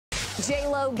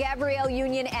J-Lo, Gabrielle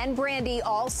Union, and Brandy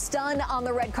all stunned on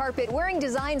the red carpet, wearing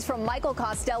designs from Michael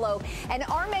Costello. And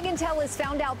our Megan Tellis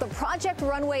found out the Project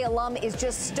Runway alum is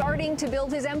just starting to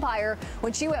build his empire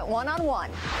when she went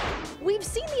one-on-one. We've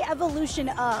seen the evolution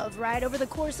of, right, over the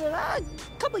course of a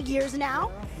couple years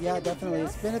now. Yeah, definitely.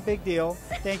 It's been a big deal.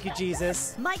 Thank you,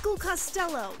 Jesus. Michael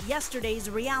Costello, yesterday's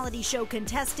reality show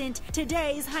contestant,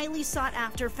 today's highly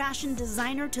sought-after fashion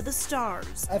designer to the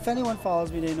stars. If anyone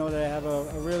follows me, they know that I have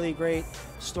a really great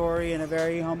story and a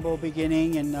very humble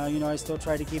beginning, and I still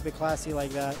try to keep it classy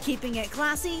like that. Keeping it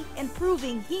classy and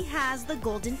proving he has the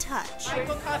golden touch.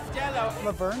 Michael Costello.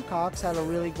 Laverne Cox had a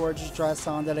really gorgeous dress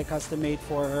on that I custom made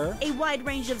for her. A wide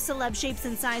range of celeb shapes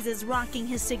and sizes rocking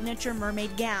his signature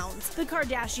mermaid gowns. The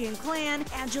Kardashian clan,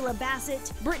 Angela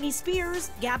Bassett, Britney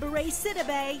Spears, Gabourey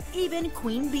Sidibe, even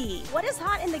Queen Bee. What is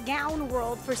hot in the gown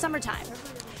world for summertime?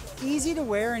 Easy to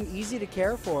wear and easy to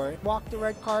care for. Walk the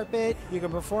red carpet, you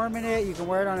can perform in it, you can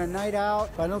wear it on a night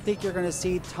out, but I don't think you're going to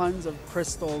see tons of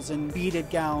crystals and beaded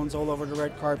gowns all over the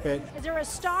red carpet. Is there a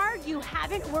star you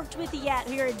haven't worked with yet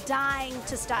who you're dying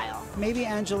to style? Maybe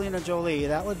Angelina Jolie,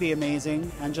 that would be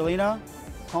amazing. Angelina,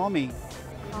 call me.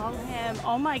 Call him.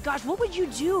 Oh my gosh, what would you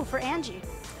do for Angie?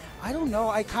 I don't know.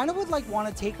 I kind of would want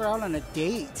to take her out on a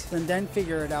date and then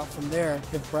figure it out from there,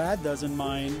 if Brad doesn't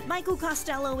mind. Michael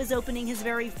Costello is opening his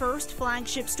very first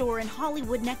flagship store in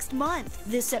Hollywood next month.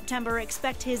 This September,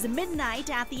 expect his Midnight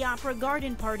at the Opera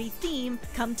Garden Party theme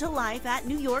come to life at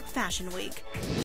New York Fashion Week.